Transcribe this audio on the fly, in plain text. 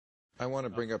I want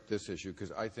to bring up this issue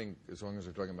because I think as long as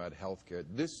we're talking about health care,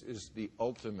 this is the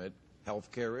ultimate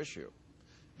health care issue,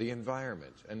 the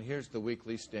environment. And here's the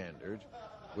Weekly Standard,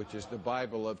 which is the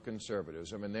Bible of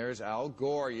conservatives. I mean, there's Al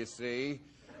Gore, you see,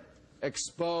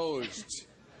 exposed.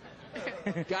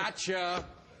 Gotcha.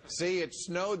 See, it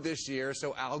snowed this year,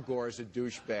 so Al Gore's a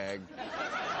douchebag.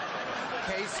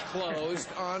 Case closed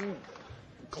on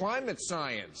climate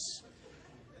science.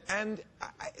 And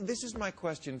this is my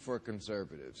question for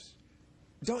conservatives.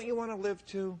 Don't you want to live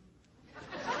too?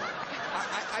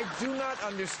 I do not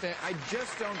understand. I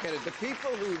just don't get it. The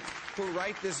people who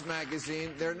write this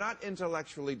magazine, they're not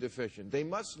intellectually deficient. They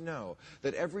must know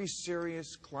that every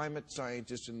serious climate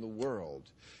scientist in the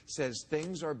world says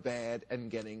things are bad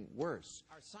and getting worse.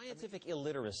 Our scientific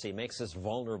illiteracy makes us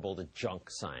vulnerable to junk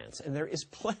science, and there is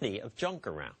plenty of junk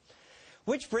around.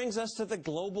 Which brings us to the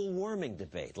global warming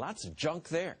debate. Lots of junk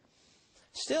there.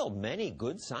 Still, many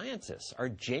good scientists are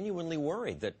genuinely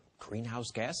worried that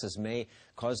greenhouse gases may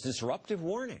cause disruptive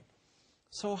warming.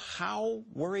 So how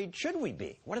worried should we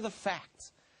be? What are the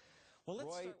facts? Well,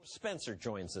 Roy Spencer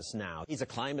joins us now. He's a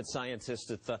climate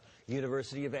scientist at the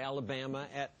University of Alabama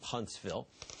at Huntsville.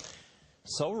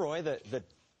 So, Roy, the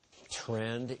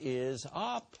trend is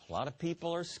up. A lot of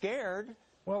people are scared.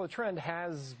 Well, the trend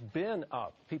has been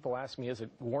up. People ask me, is it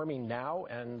warming now?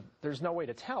 And there's no way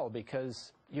to tell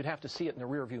because you'd have to see it in the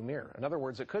rearview mirror. In other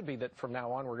words, it could be that from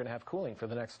now on we're going to have cooling for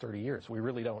the next 30 years. We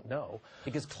really don't know.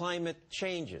 Because climate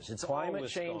changes. Climate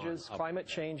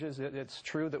changes. It's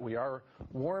true that we are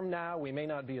warm now. We may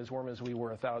not be as warm as we were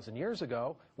 1,000 years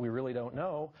ago. We really don't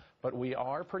know. But we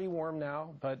are pretty warm now.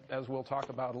 But as we'll talk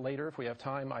about later, if we have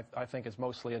time, I think it's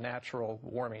mostly a natural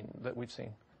warming that we've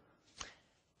seen.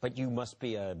 But you must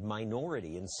be a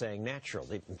minority in saying natural.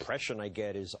 The impression I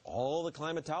get is all the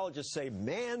climatologists say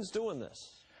man's doing this.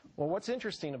 Well, what's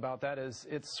interesting about that is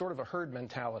it's sort of a herd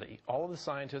mentality. All of the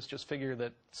scientists just figure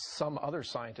that some other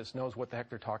scientist knows what the heck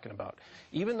they're talking about.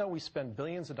 Even though we spend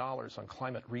billions of dollars on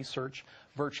climate research,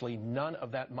 virtually none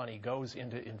of that money goes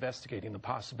into investigating the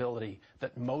possibility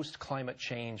that most climate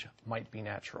change might be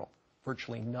natural.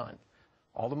 Virtually none.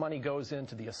 All the money goes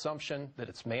into the assumption that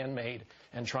it's man-made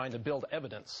and trying to build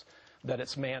evidence that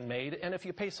it's man-made. And if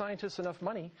you pay scientists enough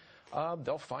money,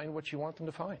 they'll find what you want them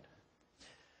to find.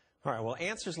 All right, well,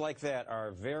 answers like that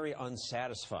are very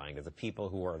unsatisfying to the people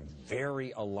who are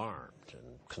very alarmed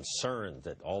and concerned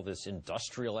that all this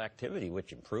industrial activity,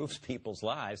 which improves people's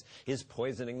lives, is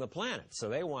poisoning the planet. So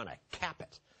they want to cap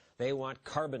it. They want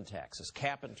carbon taxes,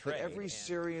 cap and trade. Every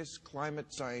serious climate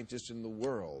scientist in the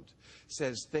world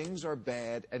says things are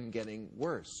bad and getting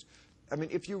worse. I mean,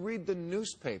 if you read the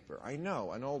newspaper, I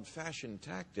know, an old-fashioned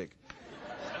tactic,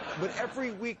 but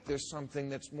every week there's something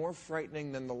that's more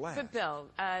frightening than the last. But Bill,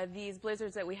 these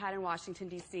blizzards that we had in Washington,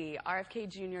 D.C., RFK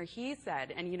Jr., he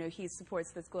said, and you know, he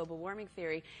supports this global warming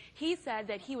theory, he said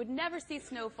that he would never see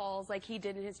snowfalls like he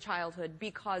did in his childhood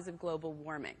because of global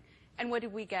warming. And what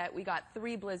did we get? We got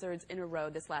 3 blizzards in a row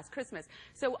this last Christmas.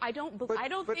 So I don't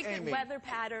think Amy, that weather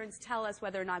patterns tell us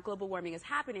whether or not global warming is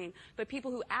happening, but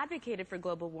people who advocated for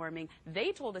global warming,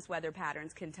 they told us weather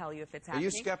patterns can tell you if it's happening. Are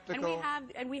you skeptical?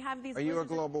 And we have these Are you a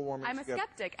global warming skeptic? I'm a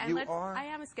skeptic. And you are? I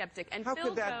am a skeptic. And How Phil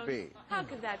could that Jones, be? How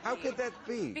could that be? How could that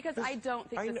be? Because I don't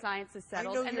think the science is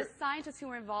settled, and the scientists who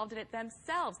were involved in it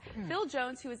themselves. Phil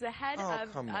Jones, who is the head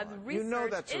of research you know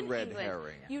that's in a red England,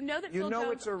 herring. You know that you Phil know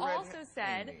Jones it's a red also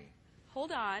said. Amy.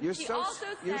 Hold on. You're he so, also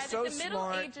you're said so that the Middle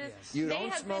smart. Ages You may don't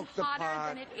have smoke been the hotter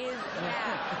pot. than it is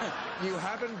now. You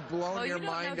haven't blown Well, your you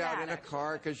don't mind know out that, in a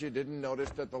car because you didn't notice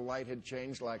that the light had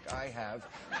changed like I have.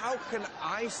 How can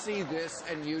I see this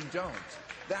and you don't?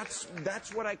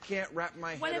 That's what I can't wrap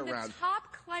my head around. One of the top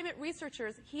climate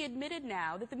researchers, he admitted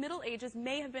now that the Middle Ages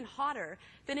may have been hotter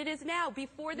than it is now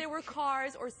before there were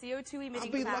cars or CO2 emitting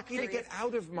factories. I'll be lucky to get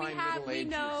out of my Middle Ages. We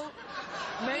know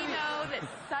that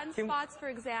sunspots, for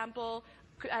example,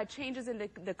 changes in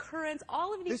the currents,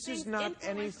 all of these things. This is not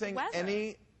anything,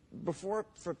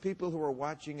 for people who are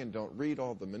watching and don't read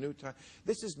all the minutiae,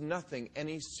 this is nothing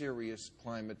any serious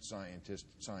climate scientist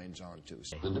signs on to.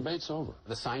 The debate's over.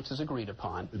 The science is agreed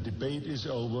upon. The debate is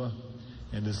over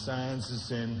and the science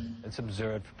is in. It's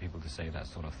absurd for people to say that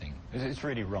sort of thing. It's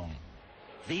really wrong.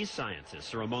 These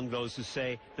scientists are among those who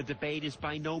say the debate is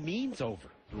by no means over.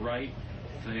 Right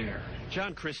there.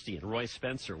 John Christie and Roy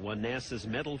Spencer won NASA's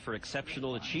Medal for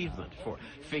Exceptional Achievement for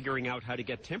figuring out how to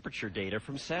get temperature data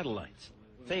from satellites.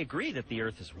 They agree that the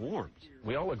Earth is warmed.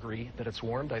 We all agree that it's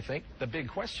warmed, I think. The big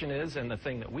question is, and the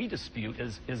thing that we dispute,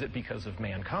 is it because of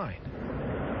mankind?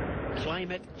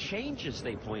 Climate changes,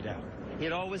 they point out.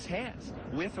 It always has,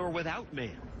 with or without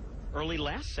man. Early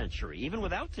last century, even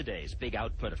without today's big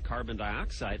output of carbon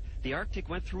dioxide, the Arctic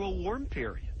went through a warm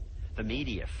period. The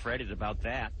media fretted about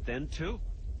that then, too.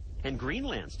 And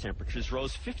Greenland's temperatures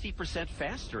rose 50%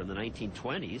 faster in the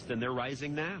 1920s than they're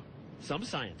rising now. Some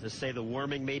scientists say the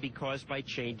warming may be caused by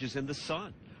changes in the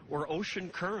sun, or ocean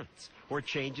currents, or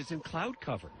changes in cloud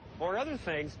cover, or other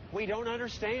things we don't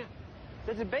understand.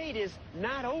 The debate is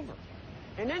not over.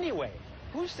 And anyway,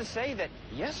 who's to say that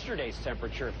yesterday's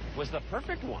temperature was the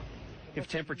perfect one? If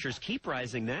temperatures keep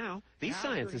rising now, these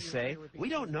scientists say we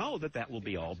don't know that that will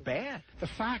be all bad. The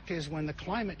fact is, when the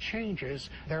climate changes,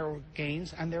 there are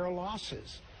gains and there are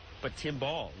losses. But Tim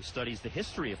Ball, who studies the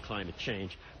history of climate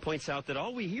change, points out that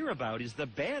all we hear about is the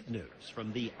bad news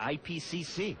from the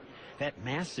IPCC, that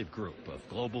massive group of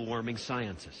global warming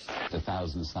scientists.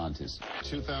 1,000 scientists.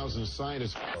 2,000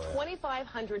 scientists.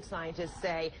 2,500 scientists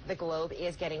say the globe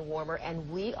is getting warmer and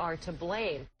we are to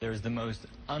blame. There's the most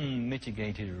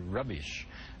unmitigated rubbish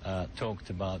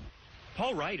talked about.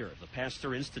 Paul Ryder of the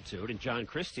Pasteur Institute and John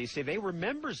Christie say they were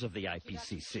members of the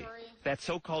IPCC. That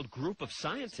so-called group of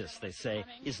scientists, they say,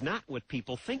 is not what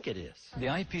people think it is. The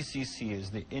IPCC is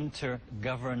the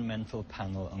Intergovernmental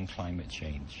Panel on Climate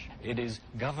Change. It is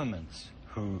governments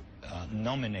who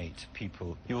nominate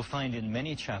people. You'll find in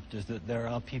many chapters that there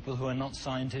are people who are not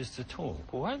scientists at all.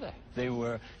 Who are they? They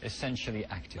were essentially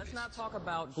activists. Let's not talk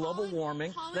about global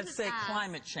warming. Let's say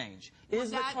climate change.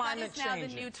 Is the climate changing? That is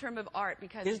now the new term of art,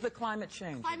 because is the climate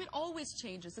changing? Climate always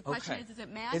changes. The question is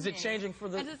it man-made? Is it changing for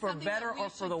better or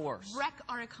for the worse? Wreck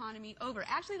our economy over.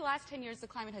 Actually, the last 10 years, the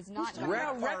climate has not done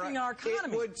wrecking our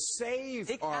economy. It would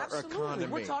save our economy.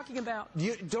 We're talking about.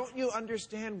 Don't you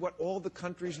understand what all the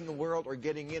countries in the world are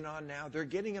getting in on now? They're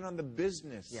getting in on the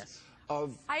business. Yes.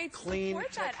 Of clean. I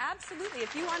support that, absolutely.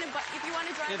 If you want to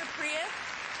drive a Prius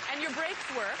and your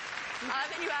brakes work,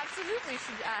 then you absolutely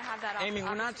should have that option. Amy,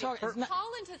 we're not talking.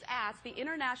 Holland has asked the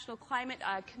International Climate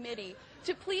Committee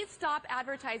to please stop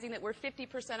advertising that we're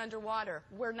 50% underwater.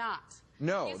 We're not.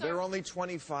 No, they're only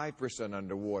 25%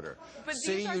 underwater. But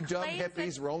see, you dumb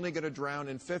hippies, we're only going to drown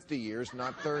in 50 years,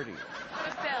 not 30.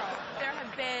 But Bill,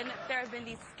 there have been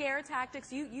these scare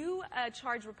tactics. You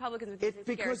charge Republicans with these scare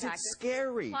tactics. Because it's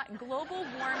scary. Global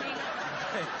warming.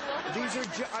 These are.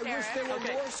 I wish there were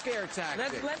more scare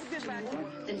tactics. Let's get back. More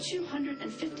than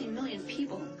 250 million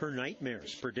people. Her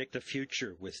nightmares predict a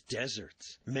future with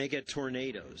deserts, mega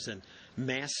tornadoes, and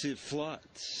massive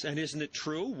floods. And isn't it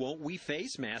true? Won't we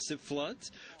face massive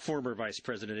floods? Former Vice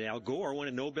President Al Gore won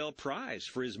a Nobel Prize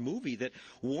for his movie that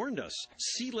warned us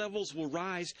sea levels will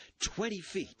rise 20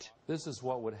 feet. This is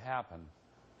what would happen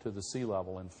to the sea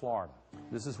level in Florida.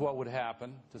 This is what would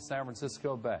happen to San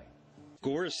Francisco Bay.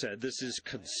 Gore said this is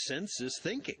consensus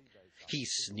thinking. He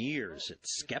sneers at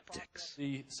skeptics.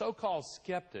 The so-called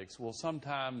skeptics will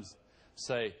sometimes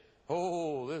say,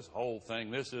 oh, this whole thing,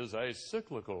 this is a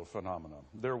cyclical phenomenon.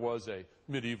 There was a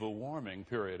medieval warming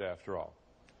period after all.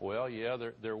 Well, yeah,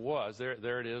 there was.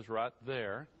 There it is right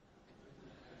there.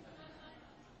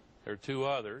 There are two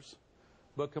others.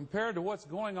 But compared to what's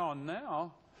going on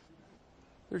now,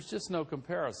 there's just no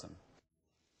comparison.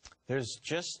 There's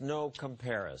just no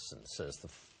comparison, says the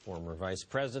former vice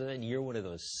president, and you're one of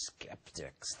those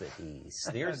skeptics that he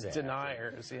sneers at.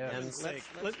 Deniers, yeah. And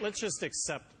let's just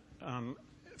accept,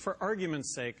 for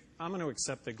argument's sake, I'm going to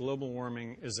accept that global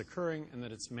warming is occurring and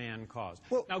that it's man-caused.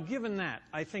 Well, now, given that,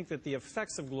 I think that the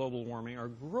effects of global warming are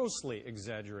grossly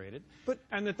exaggerated,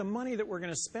 and that the money that we're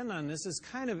going to spend on this is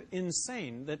kind of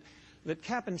insane, that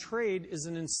cap and trade is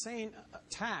an insane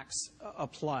tax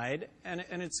applied, and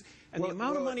the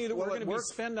amount of money that we're going to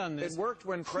spend on this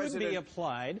could be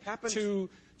applied to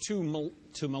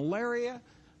malaria,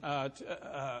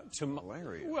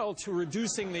 to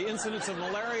reducing the incidence of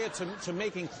malaria, to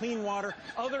making clean water,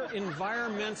 other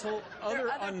environmental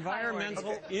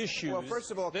issues. Well, first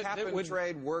of all, cap and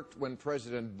trade worked when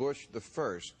President Bush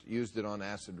I used it on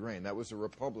acid rain. That was a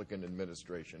Republican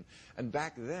administration. And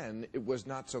back then, it was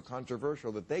not so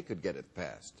controversial that they could get it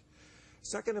passed.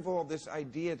 Second of all, this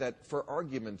idea that for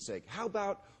argument's sake, how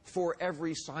about for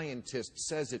every scientist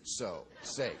says it so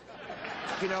sake?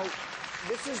 You know,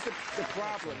 this is the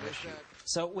problem.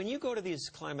 So when you go to these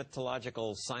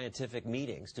climatological scientific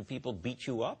meetings, do people beat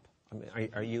you up? I mean,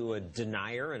 are you a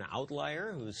denier, an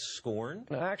outlier who's scorned?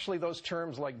 Actually, those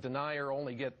terms like denier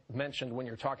only get mentioned when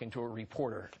you're talking to a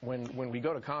reporter. When we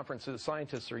go to conferences,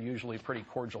 scientists are usually pretty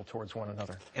cordial towards one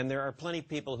another. And there are plenty of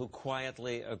people who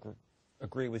quietly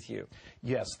agree with you.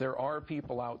 Yes, there are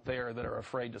people out there that are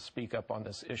afraid to speak up on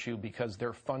this issue because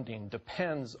their funding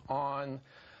depends on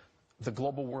the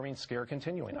global warming scare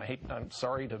continuing. I'm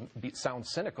sorry to sound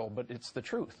cynical, but it's the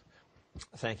truth.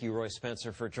 Thank you, Roy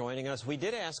Spencer, for joining us. We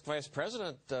did ask Vice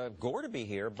President Gore to be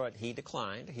here, but he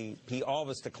declined. He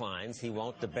always declines. He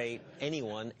won't debate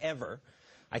anyone ever.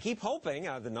 I keep hoping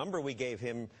the number we gave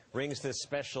him rings this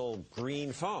special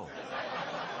green phone.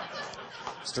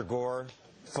 Mr. Gore,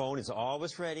 phone is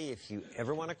always ready. If you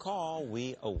ever want to call,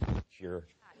 we await your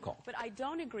call. But I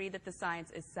don't agree that the science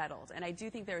is settled, and I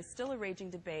do think there is still a raging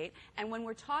debate. And when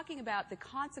we're talking about the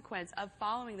consequence of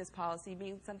following this policy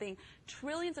being something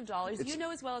trillions of dollars, you know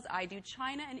as well as I do,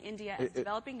 China and India as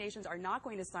developing nations are not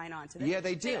going to sign on to this. Yeah,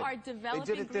 they did. They are developing they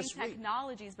did it green this week.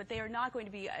 technologies, but they are not going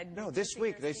to be. No, this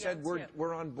week they said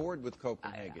we're on board with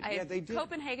Copenhagen. Yeah, they did.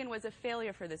 Copenhagen was a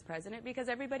failure for this president because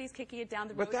everybody's kicking it down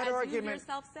the road. But that as argument, you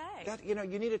yourself say. That,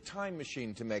 you need a time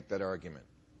machine to make that argument.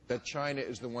 That China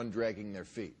is the one dragging their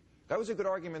feet. That was a good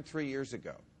argument 3 years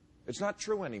ago. It's not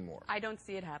true anymore. I don't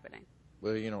see it happening.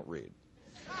 Well, you don't read.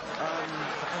 Sorry,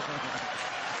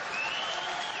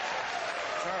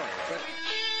 but...